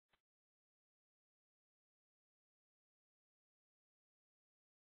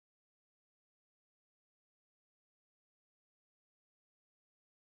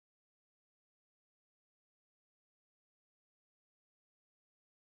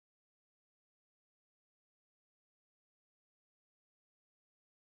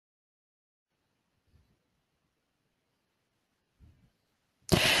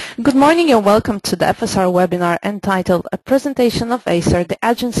Good morning and welcome to the FSR webinar entitled A Presentation of ACER, the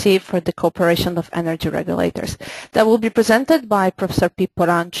Agency for the Cooperation of Energy Regulators, that will be presented by Professor Pippo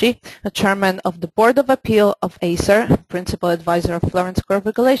Ranci, the Chairman of the Board of Appeal of ACER, Principal Advisor of Florence-school of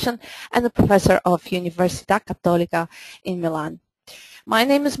Regulation, and a Professor of Università Cattolica in Milan. My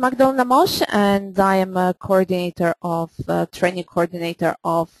name is Magdalena Mos, and I am a coordinator of training coordinator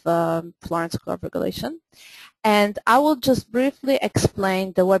of Florence-school of Regulation. And I will just briefly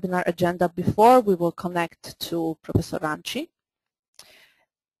explain the webinar agenda before we will connect to Professor Ranci.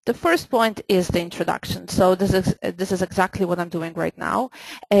 The first point is the introduction. So this is exactly what I'm doing right now.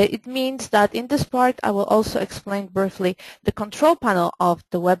 It means that in this part I will also explain briefly the control panel of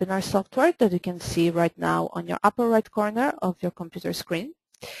the webinar software that you can see right now on your upper right corner of your computer screen.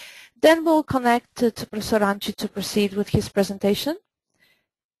 Then we'll connect to Professor Ranci to proceed with his presentation.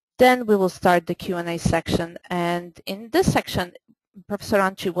 Then we will start the Q&A section, and in this section, Professor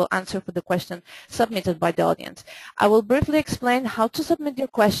Ranci will answer for the question submitted by the audience. I will briefly explain how to submit your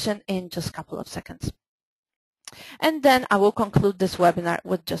question in just a couple of seconds. And then I will conclude this webinar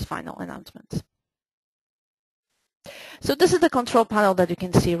with just final announcements. So this is the control panel that you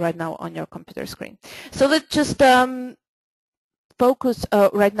can see right now on your computer screen. So let's just focus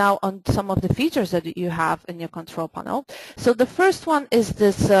right now on some of the features that you have in your control panel. So the first one is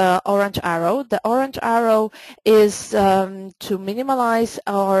this orange arrow. The orange arrow is to minimize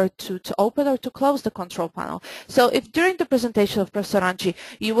or to open or to close the control panel. So if during the presentation of Professor Ranci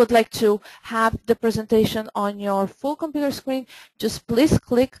you would like to have the presentation on your full computer screen, just please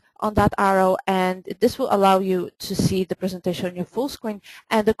click on that arrow, and this will allow you to see the presentation on your full screen,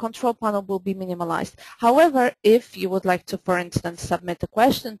 and the control panel will be minimalized. However, if you would like to, for instance, submit a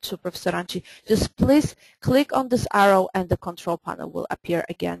question to Professor Ranci, just please click on this arrow and the control panel will appear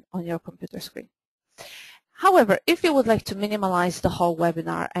again on your computer screen. However, if you would like to minimize the whole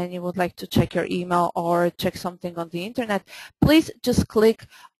webinar and you would like to check your email or check something on the internet, please just click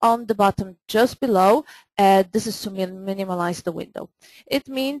on the button just below. This is to minimize the window. It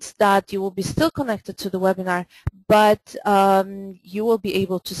means that you will be still connected to the webinar, but you will be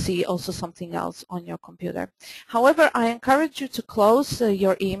able to see also something else on your computer. However, I encourage you to close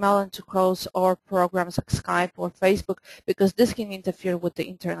your email and to close our programs like Skype or Facebook, because this can interfere with the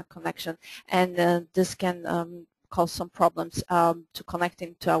internet connection, and this can cause some problems to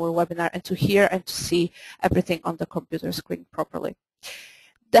connecting to our webinar and to hear and to see everything on the computer screen properly.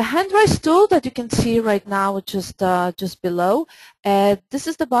 The hand raise tool that you can see right now just below, this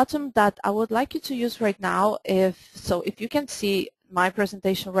is the button that I would like you to use right now. If you can see my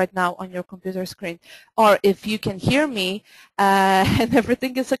presentation right now on your computer screen, or if you can hear me and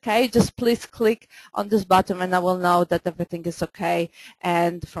everything is okay, just please click on this button and I will know that everything is okay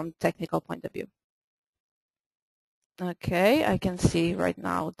and from technical point of view. Okay, I can see right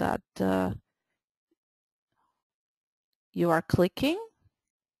now that you are clicking.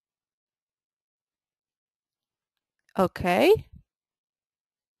 Okay.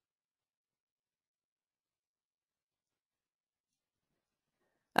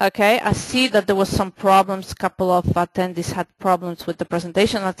 Okay, I see that there was some problems. A couple of attendees had problems with the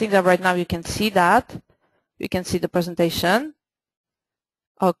presentation. I think that right now you can see that. You can see the presentation.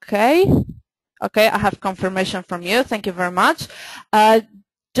 Okay. Okay, I have confirmation from you. Thank you very much.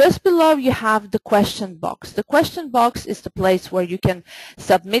 Just below you have the question box. The question box is the place where you can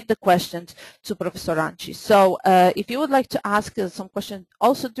submit the questions to Professor Ranci. So if you would like to ask some questions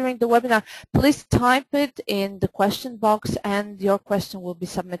also during the webinar, please type it in the question box and your question will be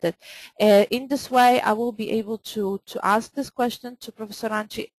submitted. In this way, I will be able to ask this question to Professor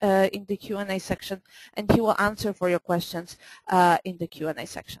Ranci in the Q&A section, and he will answer for your questions in the Q&A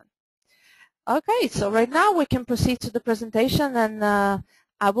section. Okay, so right now we can proceed to the presentation, and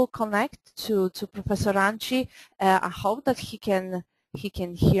I will connect to Professor Ranci. I hope that he can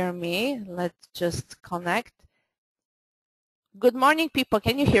hear me. Let's just connect. Good morning, people.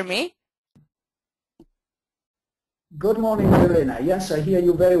 Can you hear me? Good morning, Magdalena. Yes, I hear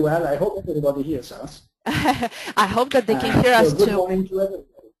you very well. I hope everybody hears us. I hope that they can hear us good too. Morning to everybody.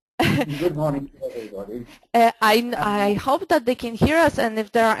 Good morning to everybody. I hope that they can hear us, and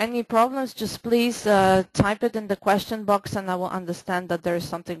if there are any problems, just please type it in the question box, and I will understand that there is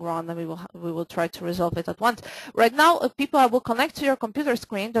something wrong, and we will try to resolve it at once. Right now, people, I will connect to your computer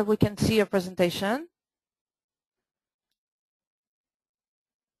screen that we can see your presentation.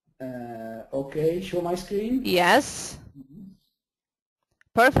 Okay, show my screen? Yes.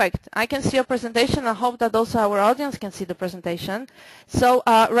 Perfect. I can see your presentation. I hope that also our audience can see the presentation. So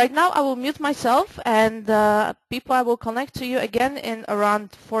right now I will mute myself, and people, I will connect to you again in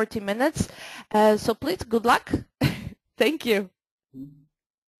around 40 minutes. So please, good luck. Thank you.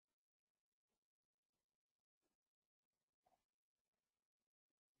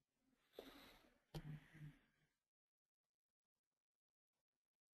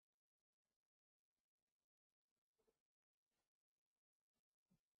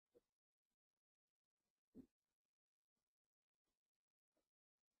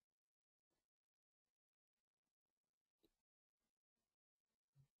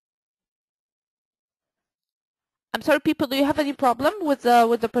 I'm sorry, people, do you have any problem with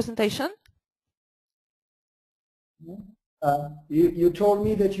the presentation? You told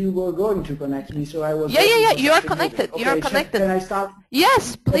me that you were going to connect me, so I was Yeah, waiting for you are something moving. connected. Okay, You are connected. can I start?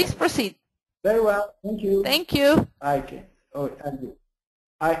 Yes, please Okay. proceed. Very well, thank you. Thank you. I can. Oh, thank you.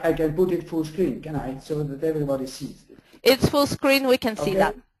 I can put it full screen, can I, so that everybody sees it? It's full screen. We can see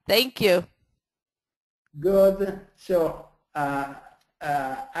that. Thank you. Good. So I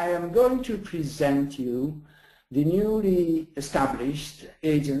am going to present you the newly established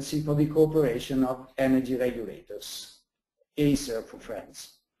Agency for the Cooperation of Energy Regulators, ACER for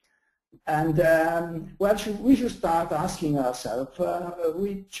friends. And well, we should start asking ourselves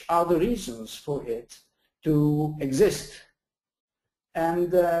which are the reasons for it to exist,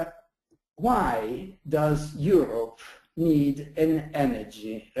 and why does Europe need an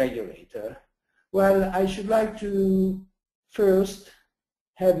energy regulator? Well, I should like to first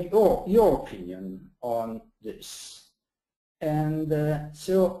have your opinion on this. And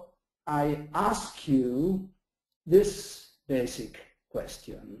so I ask you this basic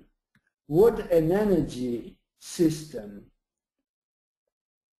question. Would an energy system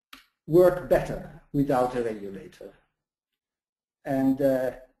work better without a regulator? And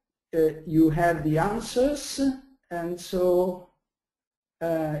you have the answers, and so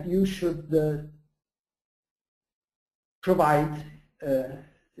you should provide,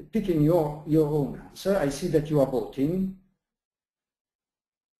 picking your own answer. I see that you are voting,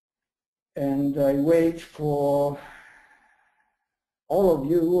 and I wait for all of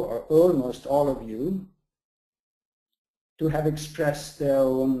you, or almost all of you, to have expressed their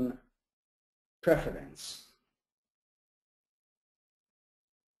own preference.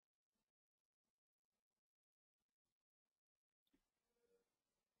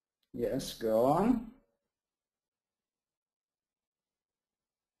 Yes, go on.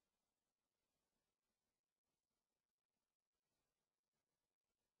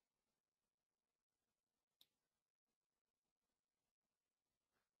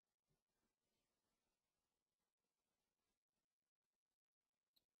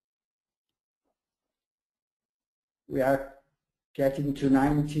 We are getting to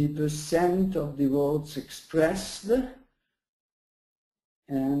 90% of the votes expressed,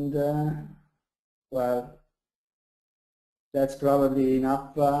 and well, that's probably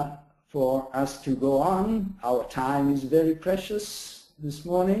enough for us to go on. Our time is very precious this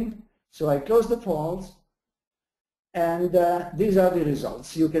morning, so I close the polls, and these are the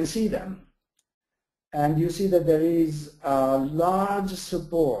results. You can see them, and you see that there is a large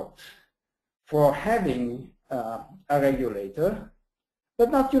support for having a regulator,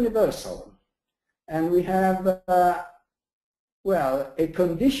 but not universal. And we have, well, a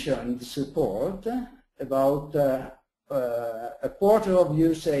conditioned support. About a quarter of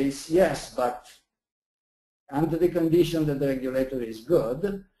you says yes, but under the condition that the regulator is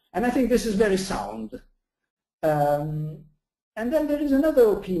good. And I think this is very sound. And then there is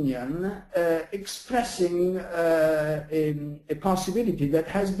another opinion expressing a possibility that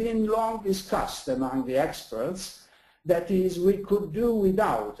has been long discussed among the experts, that is, we could do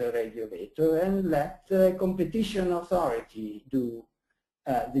without a regulator and let the competition authority do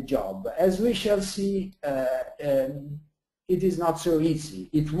the job. As we shall see, it is not so easy.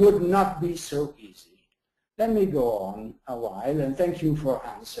 It would not be so easy. Let me go on a while, and thank you for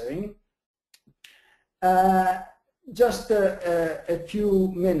answering. Just a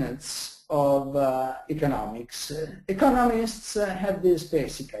few minutes of economics. Economists have this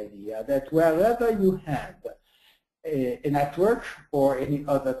basic idea that wherever you have a network or any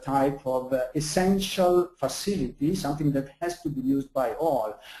other type of essential facility, something that has to be used by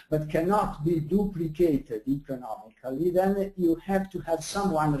all but cannot be duplicated economically, then you have to have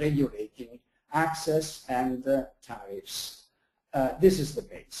someone regulating access and tariffs. This is the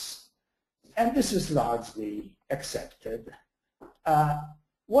base. And this is largely accepted.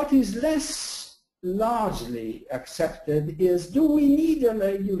 What is less largely accepted is, do we need a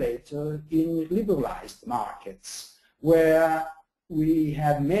regulator in liberalized markets where we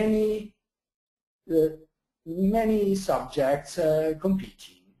have many subjects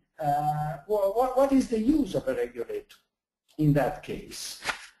competing? What is the use of a regulator in that case?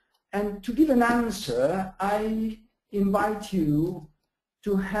 And to give an answer, I invite you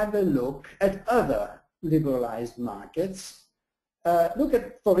to have a look at other liberalized markets. Look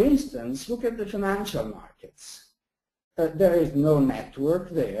at, for instance, look at the financial markets. There is no network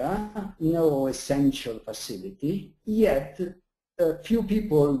there, no essential facility, yet few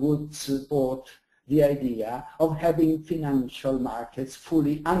people would support the idea of having financial markets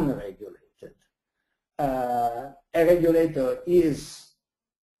fully unregulated. A regulator is,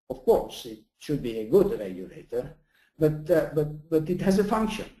 of course, it should be a good regulator, but it has a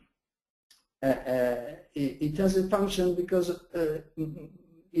function. It has a function because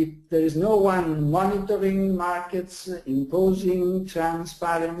if there is no one monitoring markets, imposing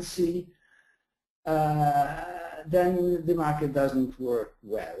transparency, then the market doesn't work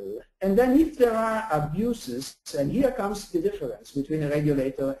well. And then if there are abuses, and here comes the difference between a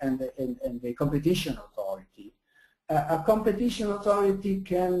regulator and the competition authority. A competition authority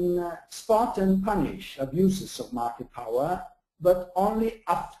can spot and punish abuses of market power, but only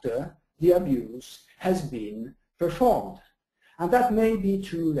after the abuse has been performed. And that may be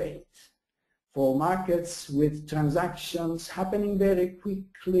too late. For markets with transactions happening very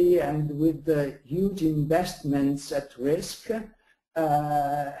quickly and with huge investments at risk,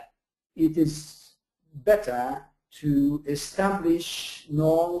 it is better to establish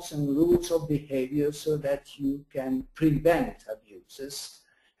norms and rules of behavior so that you can prevent abuses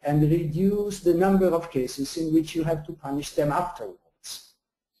and reduce the number of cases in which you have to punish them afterwards.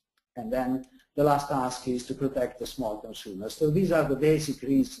 And then the last task is to protect the small consumers. So these are the basic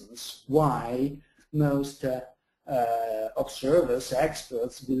reasons why most observers,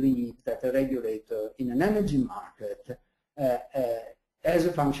 experts believe that a regulator in an energy market has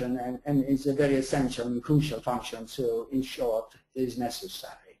a function and is a very essential and crucial function, so in short, is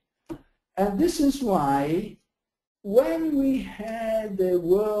necessary. And this is why when we had a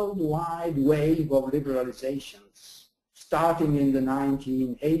worldwide wave of liberalizations starting in the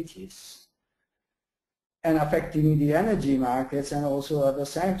 1980s, and affecting the energy markets and also other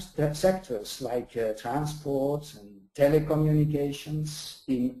sectors like transport and telecommunications.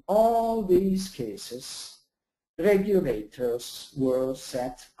 In all these cases, regulators were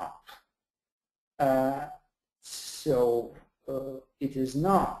set up. So it is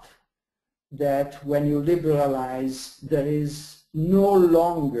not that when you liberalize there is no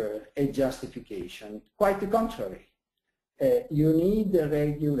longer a justification. Quite the contrary. You need a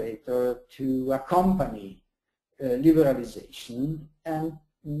regulator to accompany liberalization and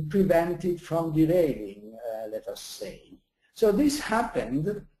prevent it from derailing, let us say. So this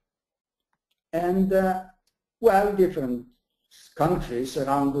happened, and well, different countries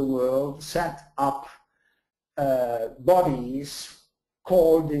around the world set up bodies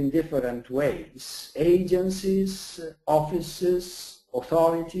called in different ways: agencies, offices,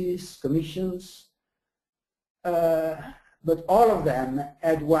 authorities, commissions. But all of them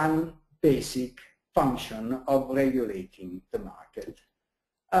had one basic function of regulating the market.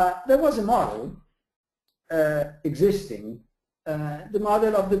 There was a model existing, the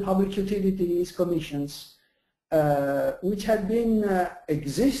model of the public utilities commissions, which had been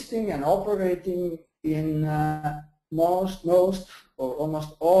existing and operating in most or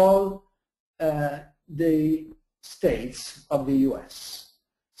almost all the states of the US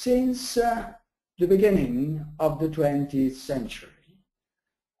since the beginning of the 20th century.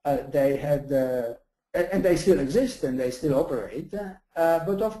 They had, and they still exist and they still operate,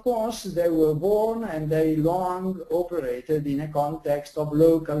 but of course they were born and they long operated in a context of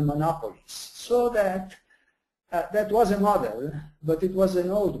local monopolies. So that that was a model, but it was an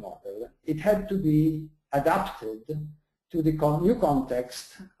old model. It had to be adapted to the new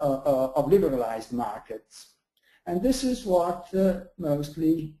context of liberalized markets. And this is what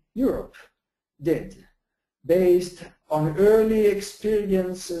mostly Europe did, based on early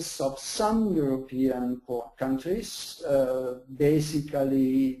experiences of some European countries,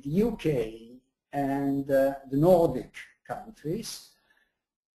 basically the UK and the Nordic countries,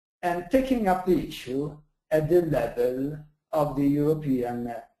 and taking up the issue at the level of the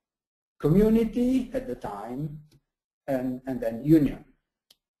European community at the time and then Union.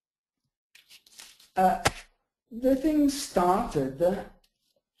 The thing started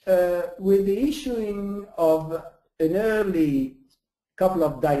with the issuing of an early couple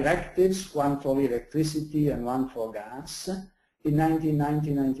of directives, one for electricity and one for gas, in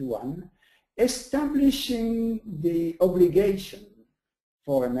 1990-91, establishing the obligation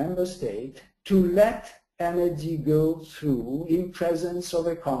for a member state to let energy go through in presence of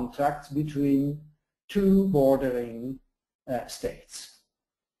a contract between two bordering states.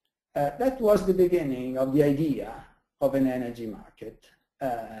 That was the beginning of the idea of an energy market.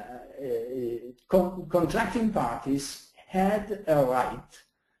 Contracting parties had a right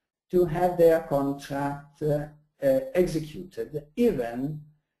to have their contract executed, even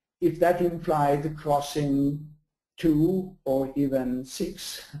if that implied crossing 2 or even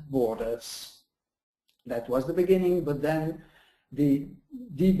 6 borders. That was the beginning, but then the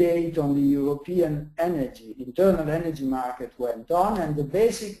debate on the European internal energy market went on, and the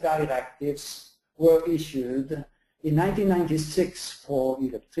basic directives were issued in 1996 for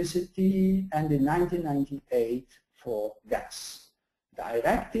electricity and in 1998 for gas.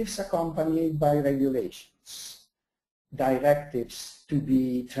 Directives accompanied by regulations. Directives to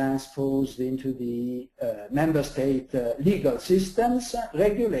be transposed into the member state legal systems,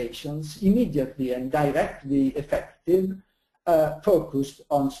 regulations immediately and directly effective, focused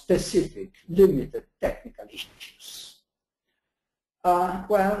on specific, limited technical issues.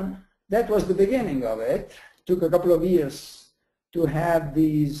 Well, that was the beginning of it. It took a couple of years to have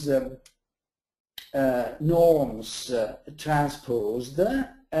these norms transposed,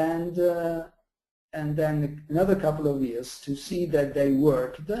 and then another couple of years to see that they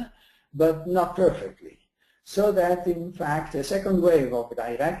worked, but not perfectly. So that, in fact, a second wave of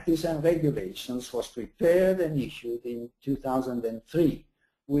directives and regulations was prepared and issued in 2003,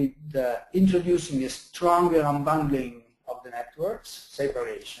 with introducing a stronger unbundling of the networks,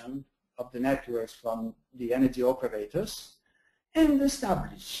 separation of the networks from the energy operators, and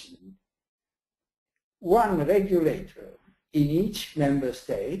establishing one regulator in each member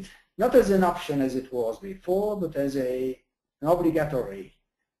state, not as an option as it was before, but as an obligatory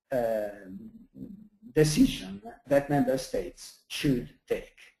decision that member states should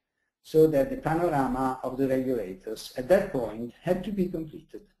take, so that the panorama of the regulators at that point had to be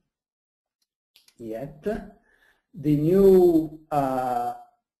completed. Yet, the new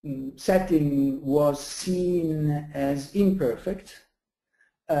setting was seen as imperfect.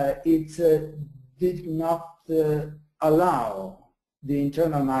 It did not allow the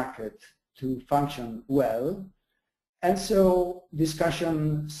internal market to function well, and so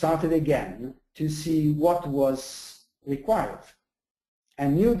discussion started again to see what was required.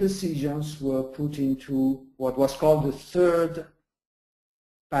 And new decisions were put into what was called the third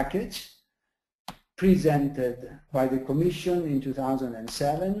package, presented by the Commission in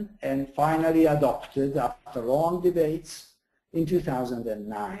 2007 and finally adopted after long debates in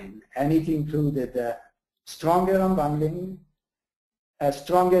 2009. And it included a stronger unbundling, a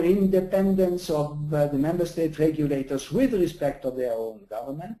stronger independence of the member state regulators with respect of their own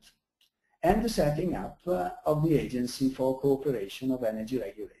government, and the setting up of the Agency for Cooperation of Energy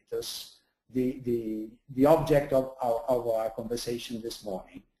Regulators, the object of our conversation this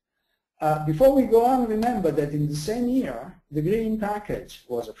morning. Before we go on, remember that in the same year, the Green Package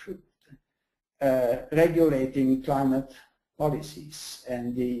was approved, regulating climate policies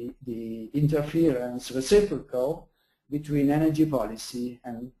and the interference reciprocal between energy policy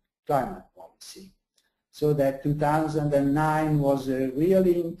and climate policy. So that 2009 was a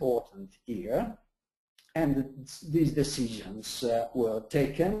really important year, and these decisions were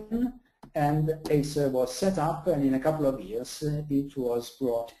taken, and ACER was set up, and in a couple of years it was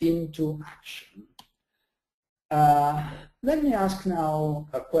brought into action. Let me ask now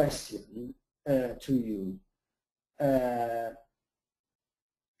a question to you.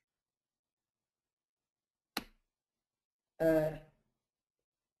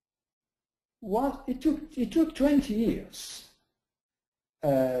 It took 20 years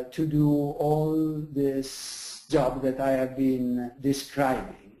to do all this job that I have been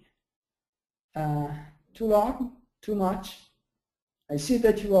describing. Too long? Too much? I see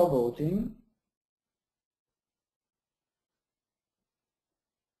that you are voting,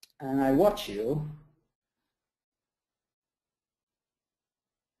 and I watch you,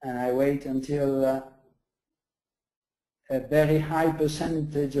 and I wait until a very high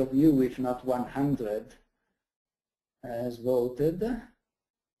percentage of you, if not 100, has voted.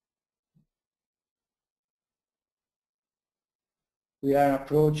 We are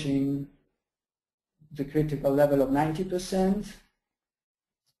approaching the critical level of 90%.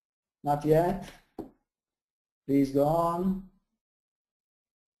 Not yet. Please go on.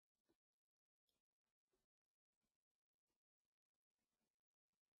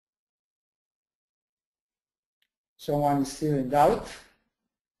 Someone is still in doubt.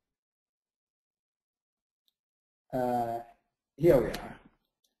 Here we are.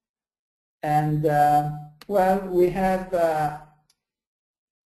 And well, we have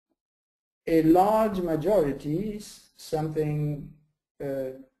a large majority, something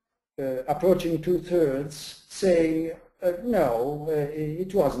approaching 2/3, saying no,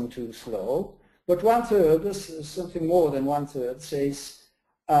 it wasn't too slow. But 1/3, something more than 1/3, says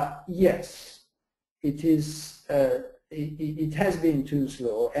yes, it is. It has been too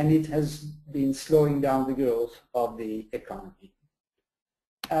slow, and it has been slowing down the growth of the economy.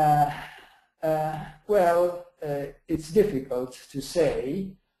 Well, it's difficult to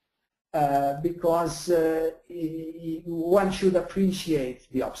say. Because one should appreciate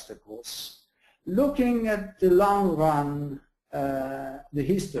the obstacles. Looking at the long run, the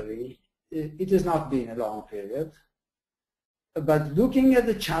history, it has not been a long period. But looking at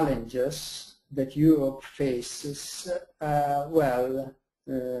the challenges that Europe faces, well,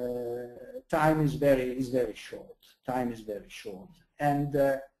 time is very short. Time is very short, and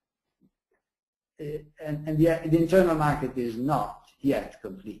the internal market is not yet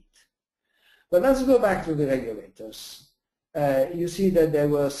complete. But let's go back to the regulators. You see that they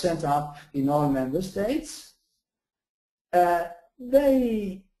were set up in all member states.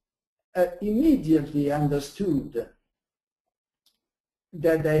 They immediately understood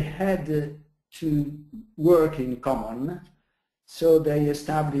that they had to work in common, so they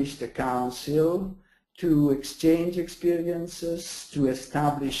established a council to exchange experiences, to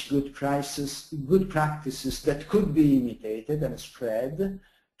establish good practices that could be imitated and spread,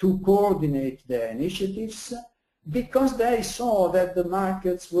 to coordinate their initiatives, because they saw that the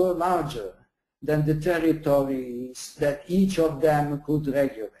markets were larger than the territories that each of them could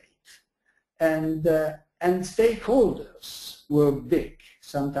regulate. And stakeholders were big,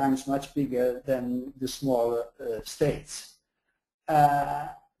 sometimes much bigger than the smaller states.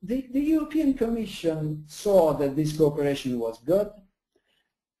 The European Commission saw that this cooperation was good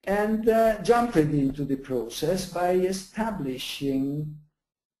and jumped into the process by establishing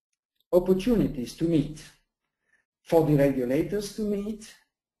opportunities to meet, for the regulators to meet,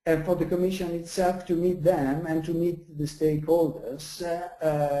 and for the Commission itself to meet them and to meet the stakeholders,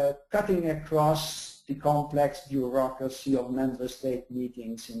 cutting across the complex bureaucracy of member state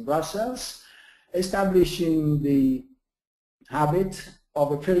meetings in Brussels, establishing the habit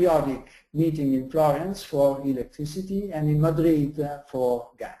of a periodic meeting in Florence for electricity and in Madrid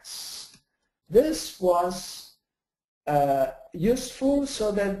for gas. This was useful,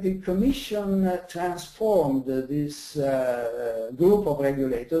 so that the Commission transformed this group of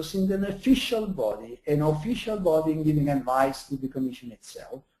regulators into an official body giving advice to the Commission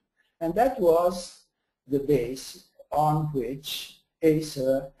itself. And that was the base on which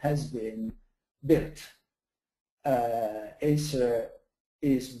ACER has been built. ACER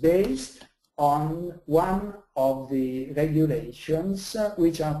is based on one of the regulations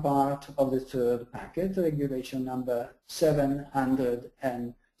which are part of the third packet, regulation number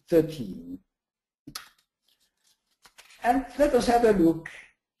 713. And let us have a look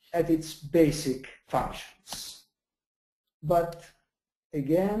at its basic functions. But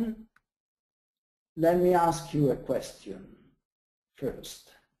again, let me ask you a question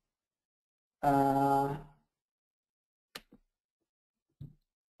first.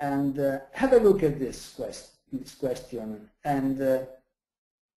 And have a look at this question and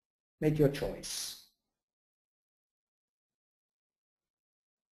make your choice.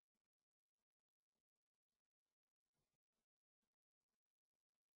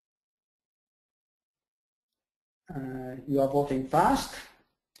 You are voting fast.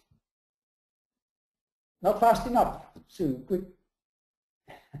 Not fast enough. So quick.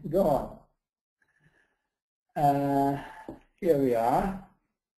 Go on. Here we are.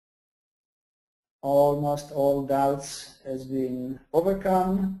 Almost all doubts has been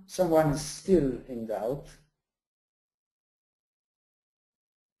overcome. Someone is still in doubt.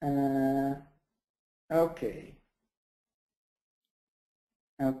 Okay.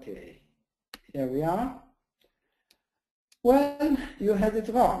 Okay. Here we are. Well, you had it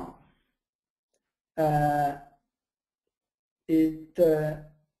wrong. The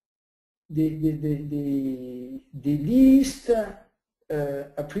least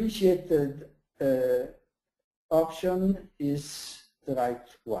appreciated option is the right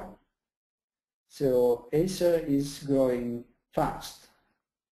one. So ACER is growing fast.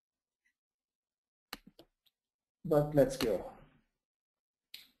 But let's go on.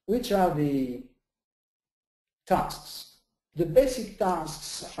 Which are the tasks? The basic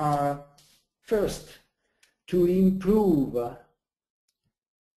tasks are, first, to improve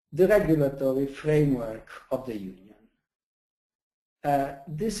the regulatory framework of the Union.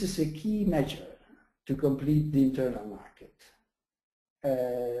 This is a key measure to complete the internal market.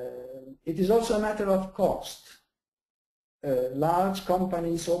 It is also a matter of cost. Large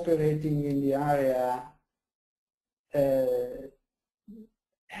companies operating in the area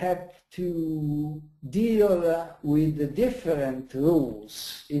have to deal with the different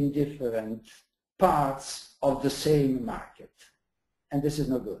rules in different parts of the same market. And this is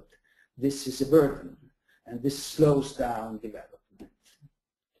no good. This is a burden, and this slows down development.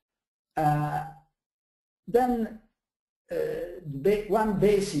 Then one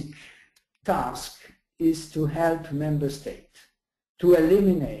basic task is to help member states to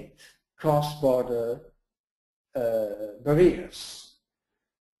eliminate cross-border barriers,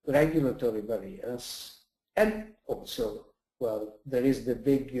 regulatory barriers, and also, well, there is the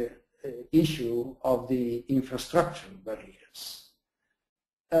big issue of the infrastructure barriers.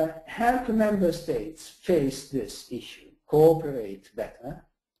 help member states face this issue, cooperate better.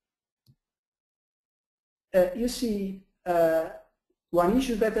 You see, one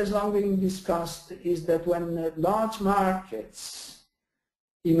issue that has long been discussed is that when large markets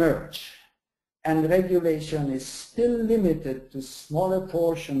emerge and regulation is still limited to a smaller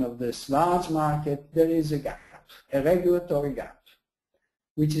portion of this large market, there is a gap, a regulatory gap,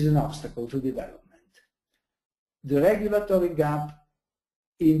 which is an obstacle to development. The regulatory gap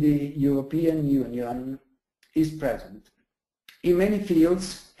in the European Union is present. In many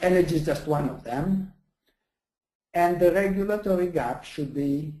fields, energy is just one of them, and the regulatory gap should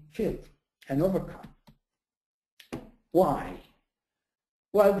be filled and overcome. Why?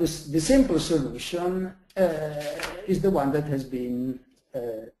 Well, the simple solution is the one that has been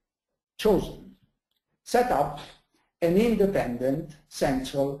chosen. Set up an independent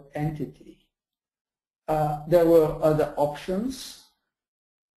central entity. There were other options,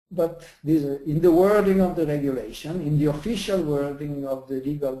 but these are in the wording of the regulation, in the official wording of the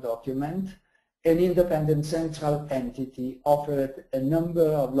legal document, an independent central entity offered a number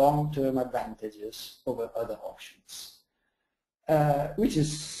of long-term advantages over other options, which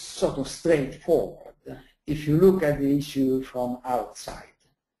is sort of straightforward if you look at the issue from outside.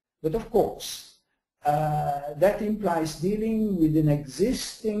 But of course, that implies dealing with an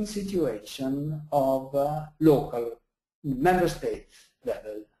existing situation of local member state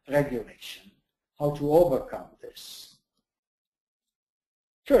level regulation, how to overcome this.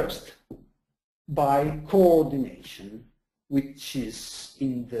 First, by coordination, which is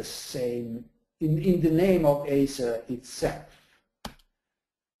in the same, in the name of ACER itself.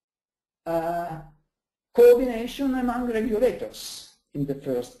 Coordination among regulators in the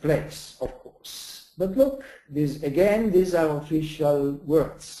first place, of course. But look, again, these are official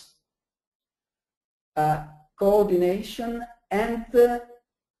words. Coordination and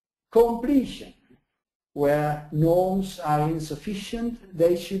completion. Where norms are insufficient,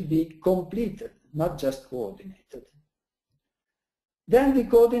 they should be completed, not just coordinated. Then the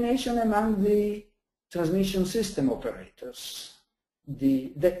coordination among the transmission system operators,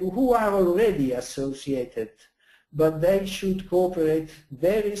 who are already associated, but they should cooperate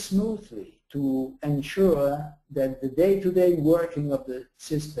very smoothly to ensure that the day-to-day working of the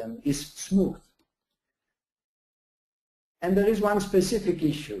system is smooth. And there is one specific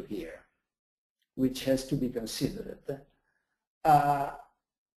issue here, which has to be considered.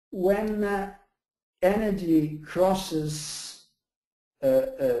 When energy crosses,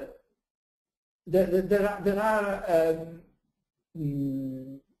 there are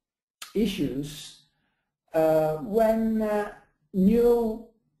issues when new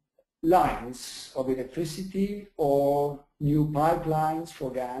lines of electricity or new pipelines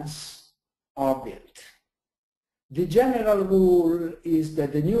for gas are built. The general rule is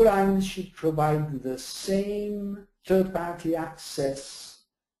that the new lines should provide the same third-party access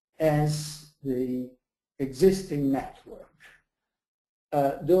as the existing network.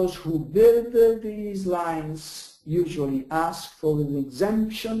 Those who build these lines usually ask for an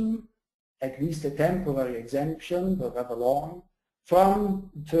exemption, at least a temporary exemption, but rather long,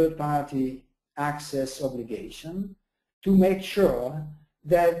 from third-party access obligation to make sure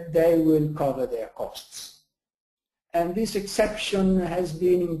that they will cover their costs. And this exception has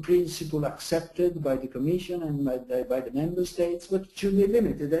been in principle accepted by the Commission and by the Member States, but it should be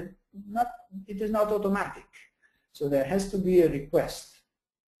limited and it is not automatic. So there has to be a request.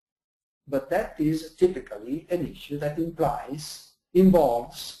 But that is typically an issue that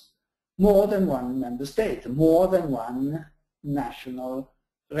involves more than one Member State, more than one national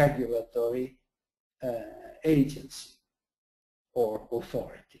regulatory agency or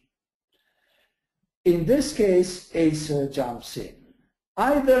authority. In this case, ACER jumps in,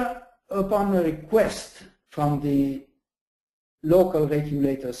 either upon a request from the local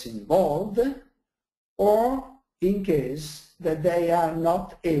regulators involved, or in case that they are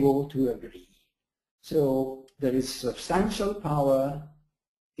not able to agree. So there is substantial power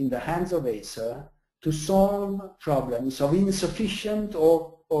in the hands of ACER to solve problems of insufficient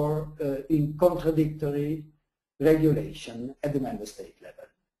or in contradictory regulation at the member state level.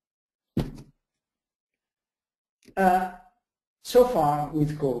 So far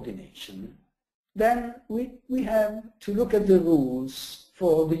with coordination. Then we have to look at the rules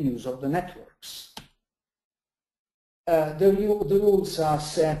for the use of the networks. The rules are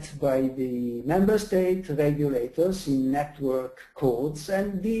set by the member state regulators in network codes,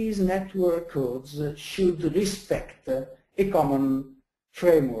 and these network codes should respect a common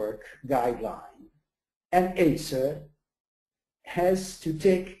framework guideline. And ACER has to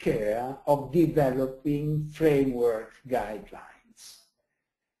take care of developing framework guidelines.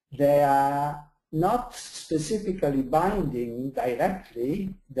 They are not specifically binding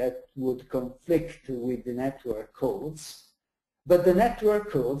directly, that would conflict with the network codes, but the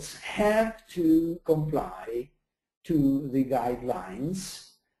network codes have to comply to the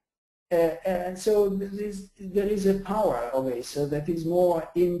guidelines. And so there is a power of ACER that is more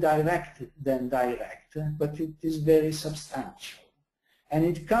indirect than direct, but it is very substantial. And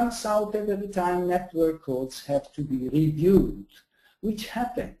it comes out every time network codes have to be reviewed, which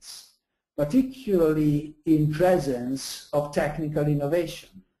happens particularly in presence of technical innovation.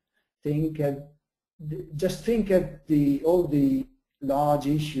 Just think at all the large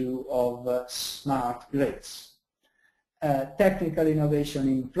issue of smart grids. Technical innovation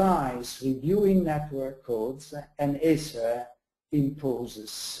implies reviewing network codes, and ACER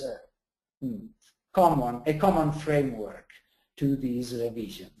imposes a common framework to these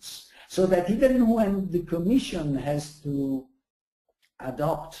revisions, so that even when the Commission has to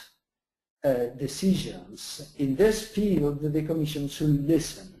adopt decisions in this field, the Commission should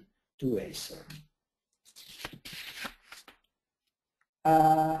listen to ACER.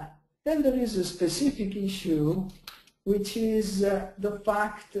 Then there is a specific issue, which is the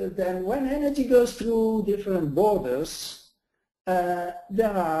fact that when energy goes through different borders,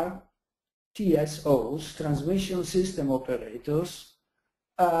 there are TSOs, transmission system operators,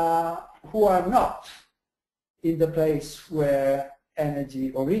 who are not in the place where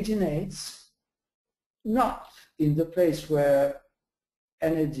energy originates, not in the place where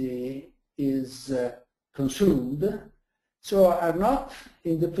energy is consumed, so are not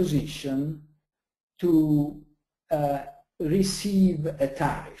in the position to receive a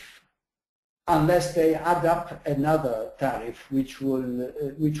tariff, unless they add up another tariff which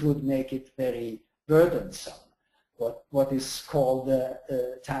would make it very burdensome, what is called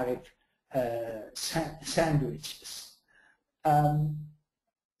tariff sandwiches.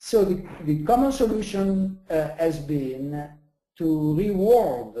 So the common solution has been to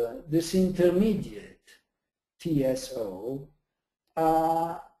reward this intermediate TSO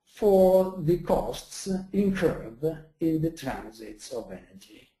for the costs incurred in the transits of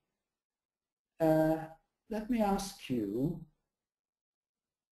energy. Let me ask you,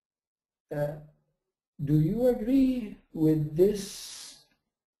 do you agree with this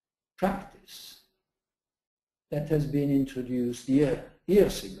practice that has been introduced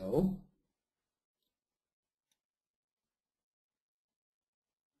years ago?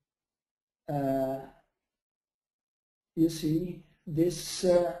 You see, this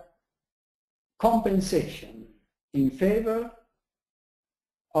compensation in favor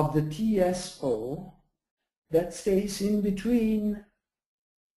of the TSO that stays in between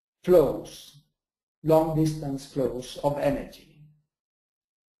flows, long-distance flows of energy.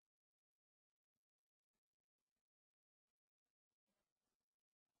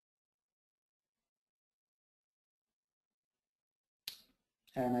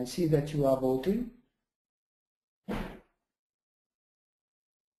 And I see that you are voting.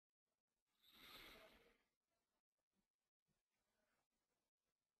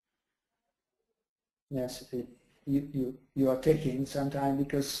 Yes, you are taking some time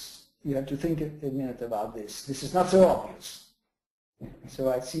because you have to think a minute about this. This is not so obvious.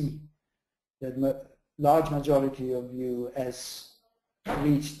 So I see that large majority of you has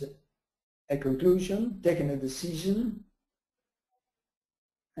reached a conclusion, taken a decision,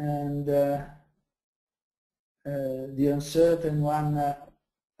 and the uncertain one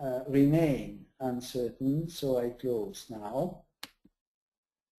remain uncertain, so I close now.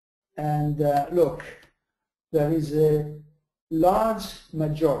 And look, there is a large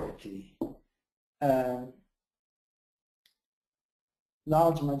majority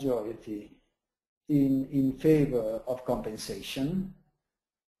in favor of compensation.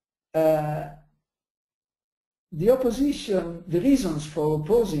 The opposition, the reasons for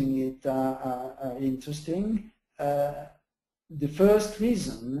opposing it are interesting. The first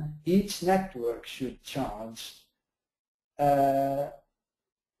reason, each network should charge,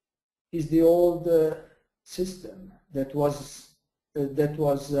 is the old system that was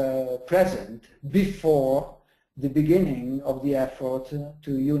present before the beginning of the effort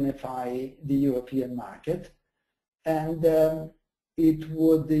to unify the European market, and it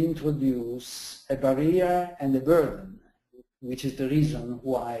would introduce a barrier and a burden, which is the reason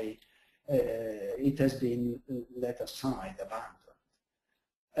why it has been let aside, abandoned.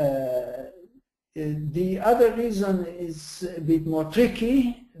 The other reason is a bit more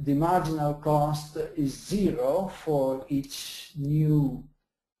tricky. The marginal cost is 0 for each new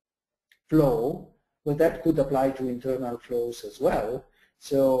flow, but that could apply to internal flows as well.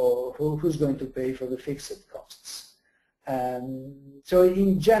 So who's going to pay for the fixed costs? So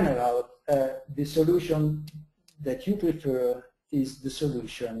in general, the solution that you prefer is the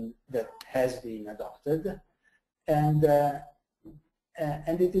solution that has been adopted, and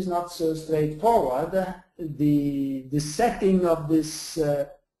it is not so straightforward. The setting of this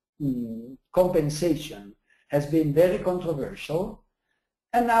compensation has been very controversial,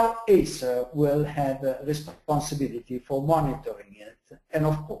 and now ACER will have a responsibility for monitoring it, and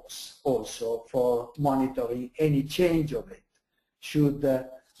of course also for monitoring any change of it, should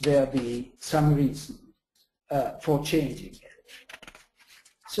there be some reason for changing it.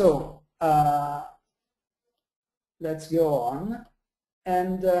 So let's go on,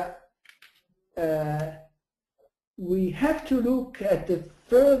 and we have to look at the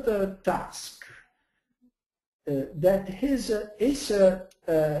further task that ACER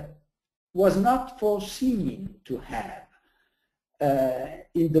was not foreseen to have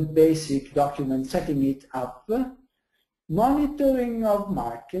in the basic document setting it up. Monitoring of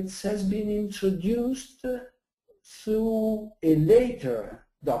markets has been introduced through a later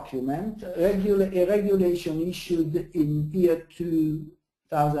document, a regulation issued in year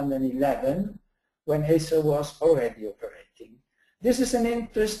 2011, when ACER was already operating. This is an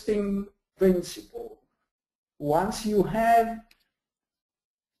interesting principle. Once you have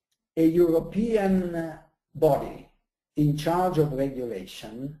a European body in charge of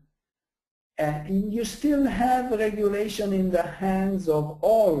regulation, and you still have regulation in the hands of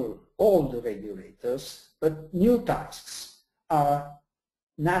all the regulators, but new tasks are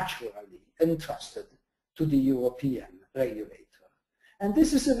naturally entrusted to the European regulator. And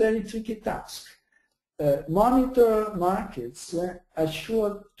this is a very tricky task. Monitor markets to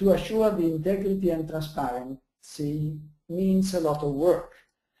assure the integrity and transparency means a lot of work.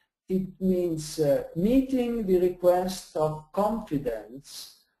 It means meeting the request of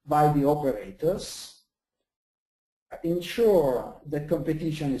confidence by the operators, ensure that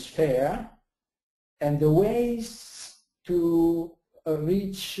competition is fair, and the ways to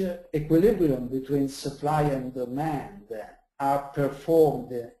reach equilibrium between supply and demand are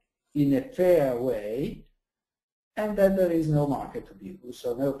performed in a fair way, and that there is no market abuse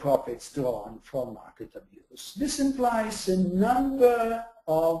or no profits drawn from market abuse. This implies a number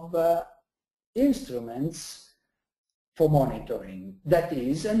of instruments for monitoring, that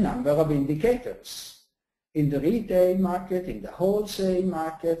is, a number of indicators in the retail market, in the wholesale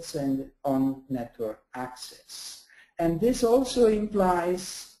markets, and on network access. And this also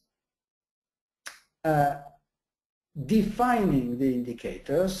implies defining the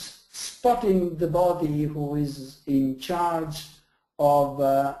indicators, spotting the body who is in charge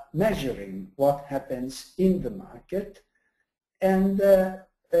of measuring what happens in the market, and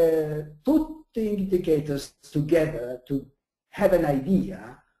put the indicators together to have an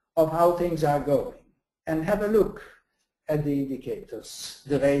idea of how things are going, and have a look at the indicators,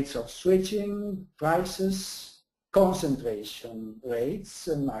 the rates of switching, prices, concentration rates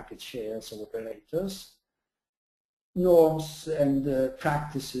and market shares of operators, norms and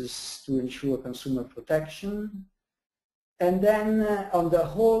practices to ensure consumer protection. And then on the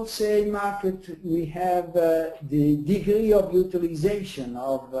wholesale market, we have the degree of utilization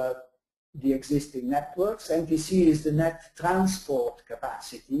of the existing networks. NTC is the net transport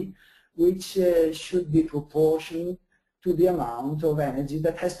capacity, which should be proportional to the amount of energy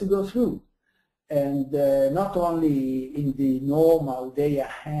that has to go through. And not only in the normal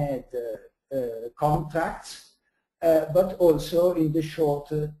day-ahead contracts, but also in the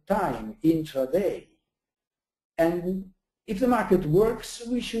shorter time, intraday. And if the market works,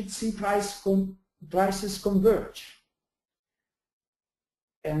 we should see prices converge.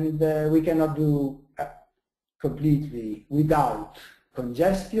 And we cannot do completely without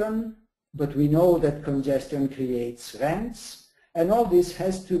congestion, but we know that congestion creates rents, and all this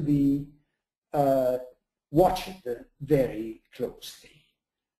has to be watched very closely.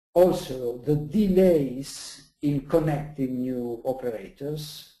 Also, the delays in connecting new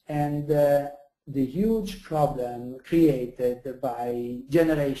operators, and the huge problem created by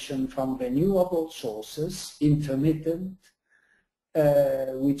generation from renewable sources, intermittent,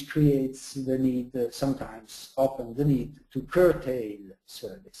 which creates the need, sometimes, often the need to curtail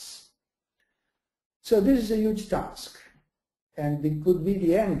service. So this is a huge task, and it could be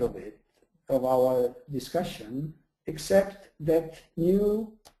the end of it, of our discussion, except that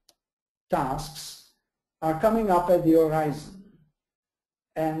new tasks are coming up at the horizon,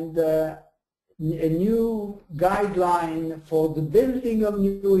 and a new guideline for the building of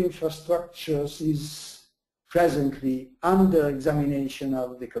new infrastructures is presently under examination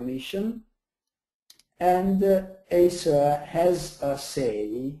of the Commission, And ACER has a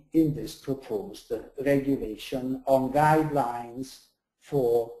say in this proposed regulation on guidelines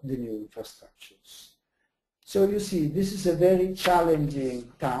for the new infrastructures. So you see, this is a very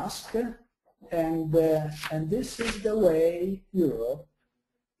challenging task, and this is the way Europe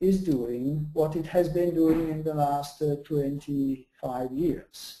is doing what it has been doing in the last 25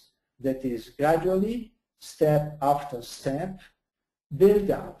 years. That is, gradually, step after step,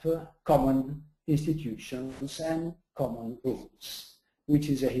 build up common institutions and common rules, which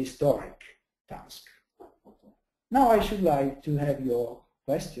is a historic task. Now I should like to have your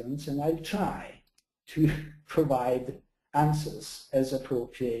questions, and I'll try to provide answers as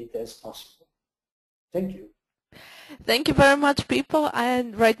appropriate as possible. Thank you. Thank you very much, Pippo.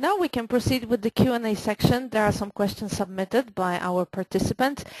 And right now we can proceed with the Q&A section. There are some questions submitted by our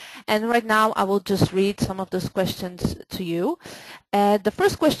participants. And right now I will just read some of those questions to you. The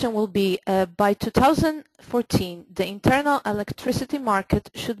first question will be, by 2014, the internal electricity market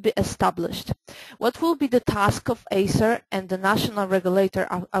should be established. What will be the task of ACER and the national regulator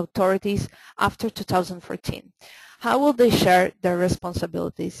authorities after 2014? How will they share their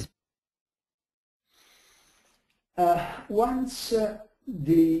responsibilities? Once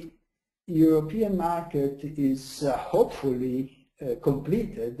the European market is hopefully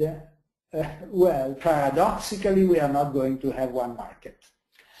completed, well, paradoxically, we are not going to have one market.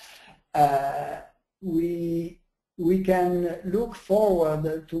 We can look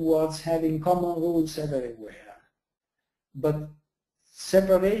forward towards having common rules everywhere, but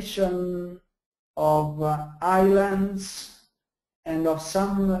separation of islands and of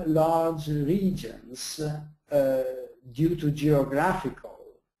some large regions due to geographical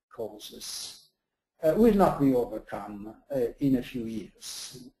causes will not be overcome in a few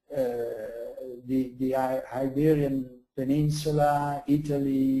years. The Iberian Peninsula,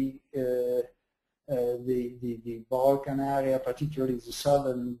 Italy, the Balkan area, particularly the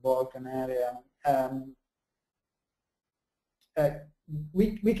southern Balkan area,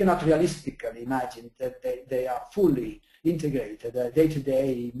 we cannot realistically imagine that they are fully integrated day to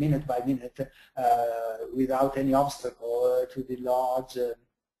day, minute by minute, without any obstacle to the large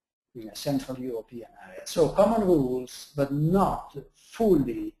Central European area. So common rules, but not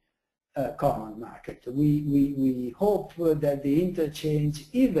fully common market. We hope that the interchange,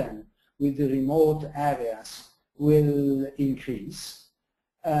 even with the remote areas, will increase,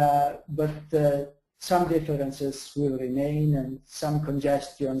 but some differences will remain and some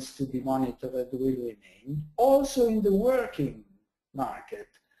congestions to be monitored will remain. Also in the working market,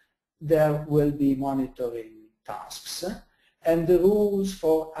 there will be monitoring tasks, and the rules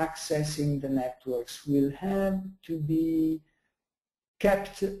for accessing the networks will have to be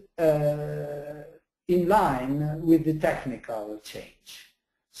kept in line with the technical change.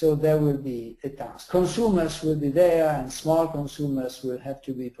 So there will be a task. Consumers will be there, and small consumers will have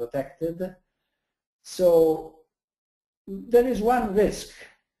to be protected. So there is one risk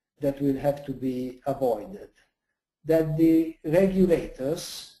that will have to be avoided, that the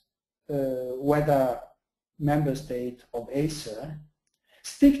regulators, whether member state of ACER,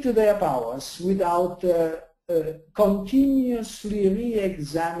 stick to their powers without continuously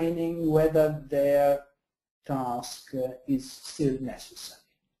re-examining whether their task is still necessary.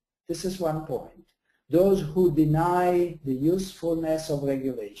 This is one point. Those who deny the usefulness of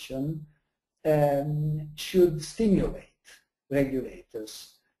regulation should stimulate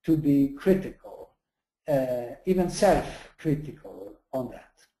regulators to be critical, even self-critical on that.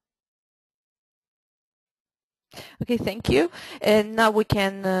 Okay, thank you. And now we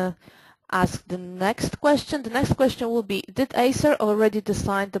can ask the next question. The next question will be, did ACER already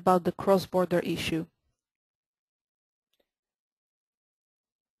decide about the cross-border issue?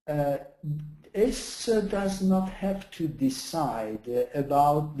 ACER does not have to decide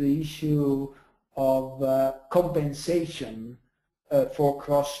about the issue of compensation for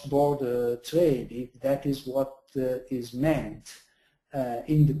cross-border trade, if that is what is meant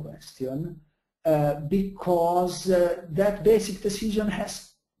in the question, because that basic decision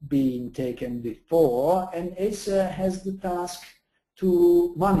has been taken before, and ACER has the task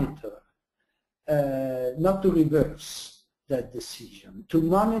to monitor, not to reverse that decision, to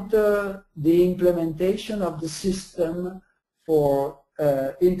monitor the implementation of the system for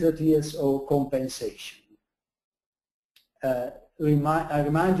inter-TSO compensation. I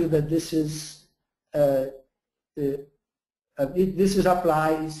remind you that this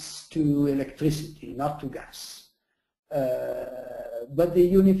applies to electricity, not to gas. But the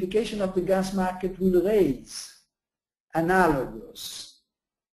unification of the gas market will raise analogous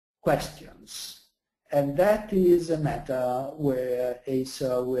questions. And that is a matter where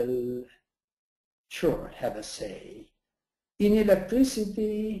ACER will sure, have a say. In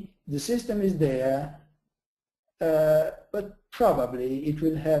electricity, the system is there, but probably it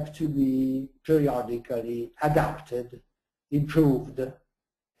will have to be periodically adapted, improved,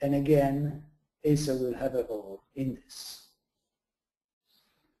 and again, ACER will have a role in this.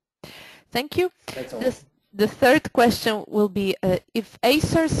 Thank you. That's all. The third question will be, if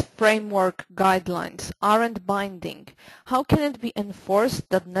ACER's framework guidelines aren't binding, how can it be enforced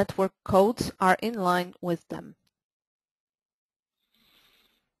that network codes are in line with them?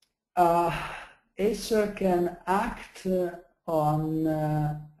 ACER can act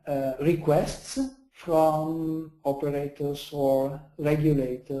on requests from operators or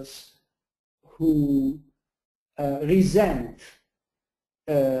regulators who resent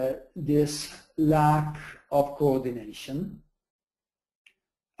this lack of coordination.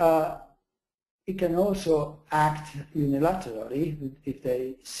 It can also act unilaterally if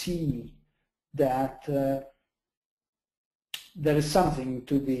they see that there is something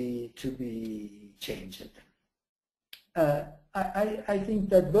to be changed. I think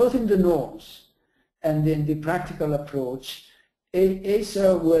that both in the norms and in the practical approach,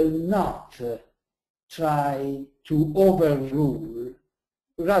 ACER will not try to overrule.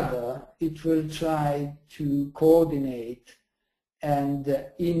 Rather, it will try to coordinate and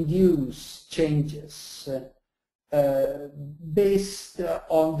induce changes based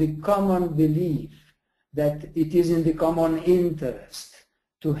on the common belief that it is in the common interest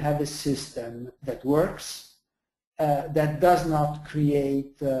to have a system that works, that does not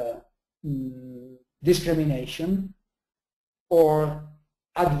create discrimination or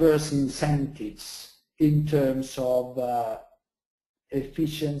adverse incentives in terms of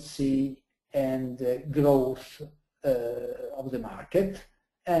efficiency and growth of the market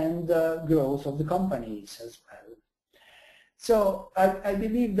and growth of the companies as well. So I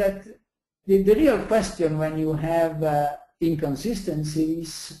believe that the real question when you have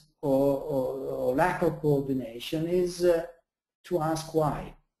inconsistencies or lack of coordination is to ask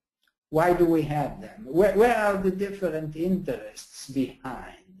why. Why do we have them? Where are the different interests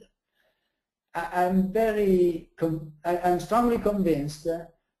behind? I'm strongly convinced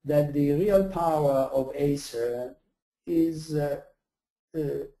that the real power of ACER is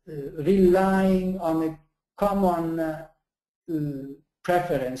relying on a common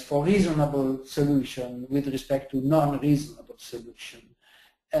preference for reasonable solution with respect to non-reasonable solution.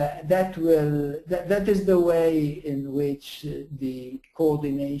 That is the way in which the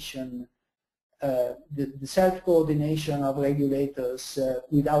coordination, the self-coordination of regulators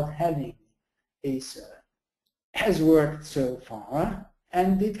without having ACER has worked so far,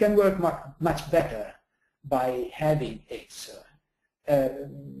 and it can work much better by having ACER.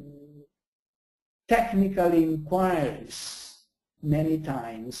 Technical inquiries many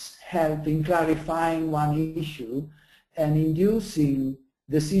times help in clarifying one issue and inducing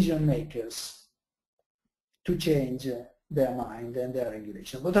decision makers to change their mind and their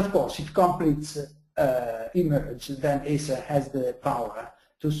regulation. But of course, if conflicts emerge, then ACER has the power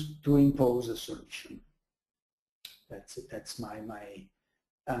to impose a solution. That's my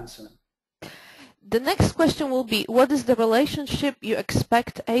answer. The next question will be, what is the relationship you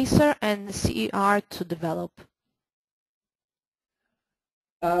expect ACER and CER to develop?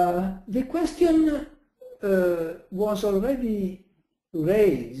 The question was already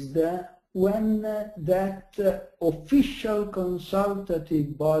raised when that official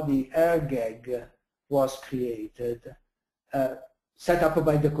consultative body, ERGEG, was created, set up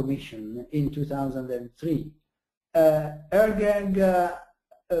by the Commission in 2003. ERGEG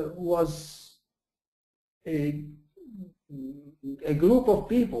was a group of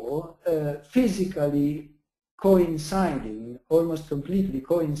people physically coinciding, almost completely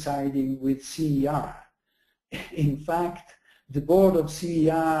coinciding with CER. In fact, the board of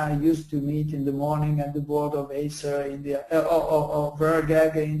CER used to meet in the morning and the board of ACER in the of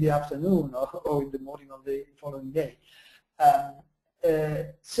ERGEG in the afternoon or in the morning of the following day.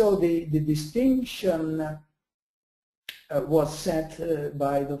 So the distinction was set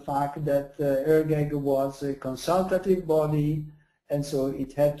by the fact that ERGEG was a consultative body, and so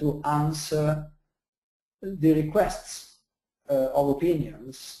it had to answer the requests of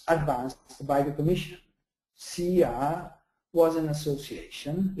opinions advanced by the Commission. CER was an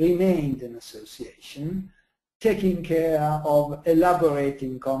association, remained an association, taking care of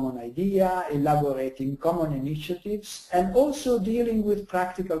elaborating common idea, elaborating common initiatives, and also dealing with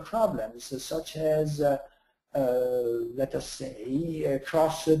practical problems such as let us say,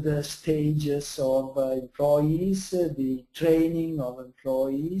 crossed stages of employees, the training of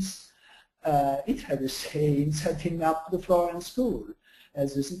employees. It had a say in setting up the Florence School.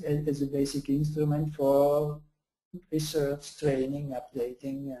 as a basic instrument for research, training,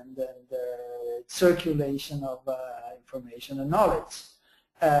 updating, and circulation of information and knowledge.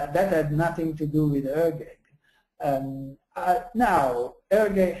 That had nothing to do with ERGEG. Now,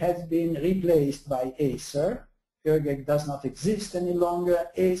 ERGEG has been replaced by ACER. ERGEG does not exist any longer.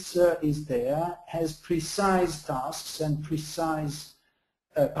 ACER is there, has precise tasks and precise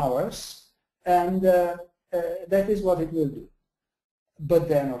powers, and that is what it will do. But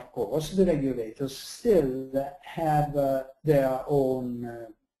then, of course, the regulators still have their own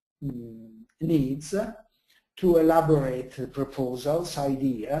needs to elaborate proposals,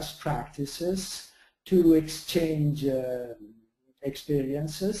 ideas, practices, to exchange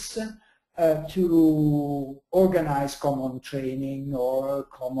experiences, to organize common training or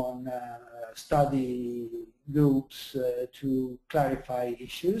common study groups to clarify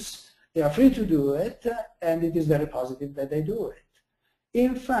issues. They are free to do it, and it is very positive that they do it.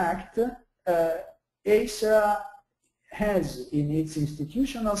 In fact, ACER has in its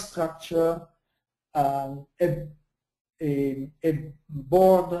institutional structure a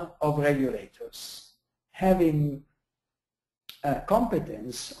board of regulators having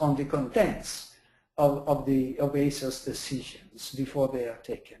competence on the contents of ACER's decisions before they are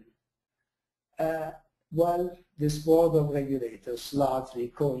taken. Well, this board of regulators largely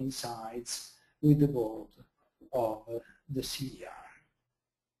coincides with the board of the CER.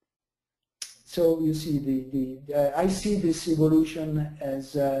 So you see, I see this evolution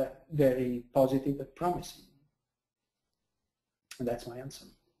as very positive and promising. And that's my answer.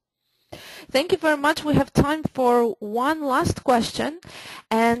 Thank you very much. We have time for one last question,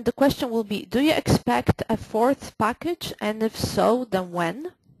 and the question will be, do you expect a fourth package, and if so, then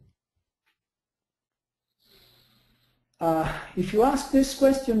when? If you ask this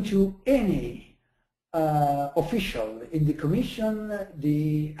question to any official in the Commission,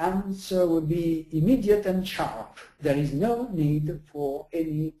 the answer would be immediate and sharp. There is no need for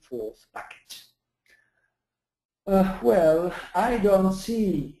any fourth package. Well, I don't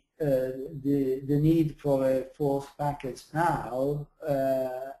see the need for a fourth package now,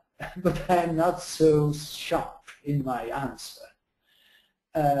 but I'm not so sharp in my answer.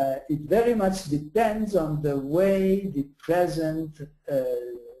 It very much depends on the way the present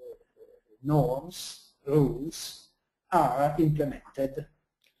norms, rules are implemented.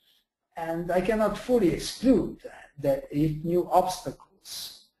 And I cannot fully exclude that if new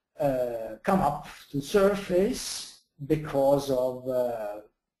obstacles come up to surface because of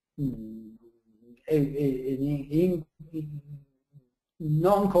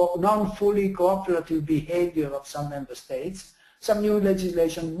non-fully cooperative behavior of some member states, some new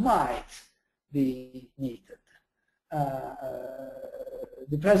legislation might be needed.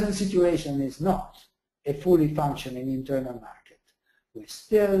 The present situation is not a fully functioning internal market. We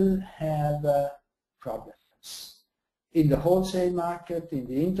still have problems in the wholesale market, in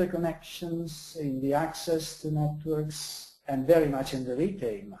the interconnections, in the access to networks, and very much in the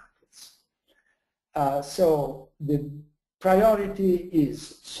retail markets. So the priority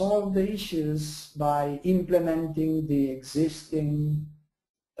is solve the issues by implementing the existing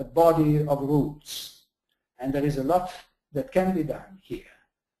body of rules. And there is a lot that can be done here.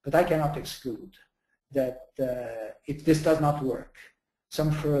 But I cannot exclude that if this does not work,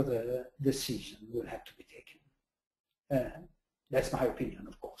 some further decision will have to be taken. That's my opinion,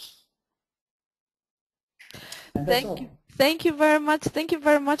 of course. And that's all. Thank you very much. Thank you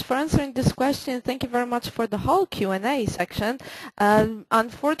very much for answering this question. Thank you very much for the whole Q&A section.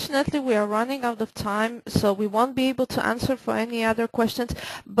 Unfortunately, we are running out of time, so we won't be able to answer for any other questions,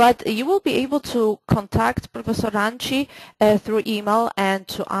 but you will be able to contact Professor Ranci through email and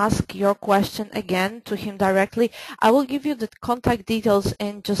to ask your question again to him directly. I will give you the contact details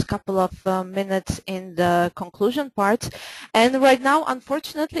in just a couple of minutes in the conclusion part. And right now,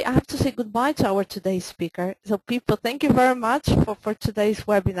 unfortunately, I have to say goodbye to our today's speaker. So Pippo, thank you very much for today's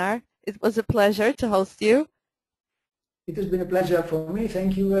webinar. It was a pleasure to host you. It has been a pleasure for me.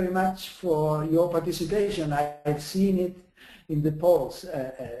 Thank you very much for your participation. I've seen it in the polls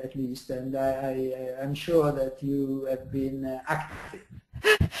at least, and I'm sure that you have been active.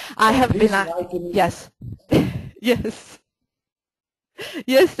 I have been active. Yes. Yes.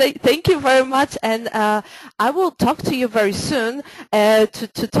 Yes, thank you very much, and I will talk to you very soon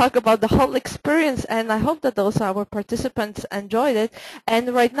to talk about the whole experience, and I hope that also our participants enjoyed it.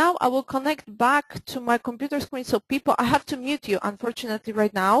 And right now I will connect back to my computer screen, so people, I have to mute you unfortunately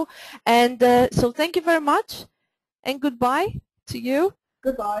right now, and so thank you very much, and goodbye to you.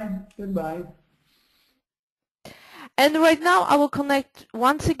 Goodbye. Goodbye. And right now I will connect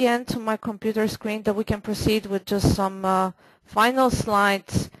once again to my computer screen that we can proceed with just some final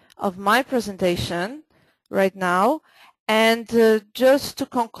slides of my presentation right now. And just to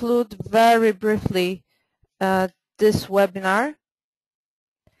conclude very briefly this webinar.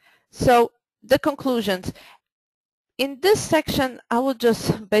 So the conclusions. In this section, I will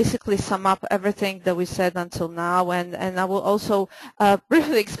just basically sum up everything that we said until now, and I will also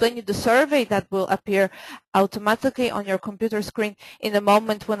briefly explain you the survey that will appear automatically on your computer screen in a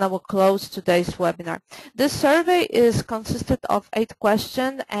moment when I will close today's webinar. This survey is consisted of 8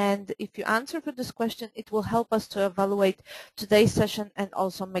 questions, and if you answer for this question, it will help us to evaluate today's session and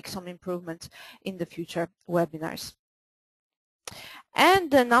also make some improvements in the future webinars.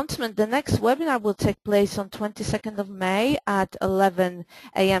 And the announcement, the next webinar will take place on 22nd of May at 11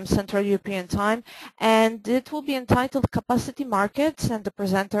 a.m. Central European Time, and it will be entitled Capacity Markets, and the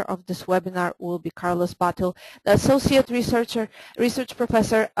presenter of this webinar will be Carlos Batil, the Associate Research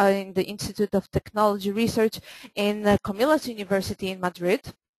Professor in the Institute of Technology Research in Comillas University in Madrid.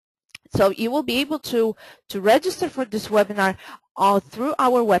 So you will be able to register for this webinar through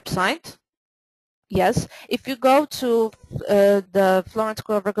our website. Yes, if you go to the Florence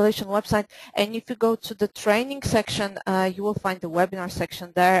School of Regulation website, and if you go to the training section, you will find the webinar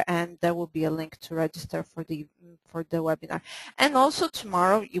section there, and there will be a link to register for the webinar. And also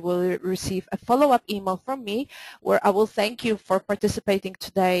tomorrow you will receive a follow-up email from me where I will thank you for participating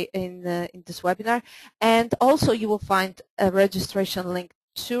today in this webinar, and also you will find a registration link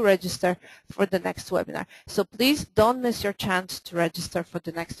to register for the next webinar. So please don't miss your chance to register for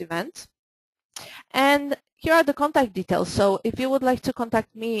the next event. And here are the contact details. So if you would like to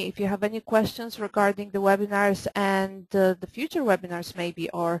contact me, if you have any questions regarding the webinars and the future webinars maybe,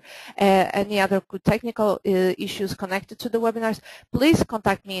 or any other technical issues connected to the webinars, please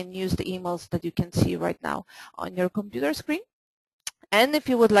contact me and use the emails that you can see right now on your computer screen. And if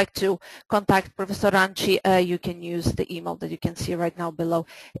you would like to contact Professor Ranci, you can use the email that you can see right now below.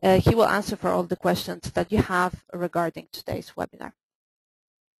 He will answer for all the questions that you have regarding today's webinar.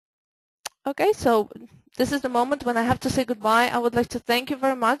 Okay, so this is the moment when I have to say goodbye. I would like to thank you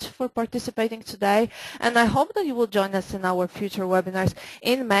very much for participating today, and I hope that you will join us in our future webinars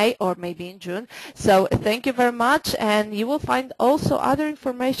in May or maybe in June. So thank you very much, and you will find also other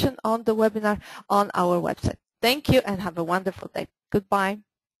information on the webinar on our website. Thank you and have a wonderful day. Goodbye.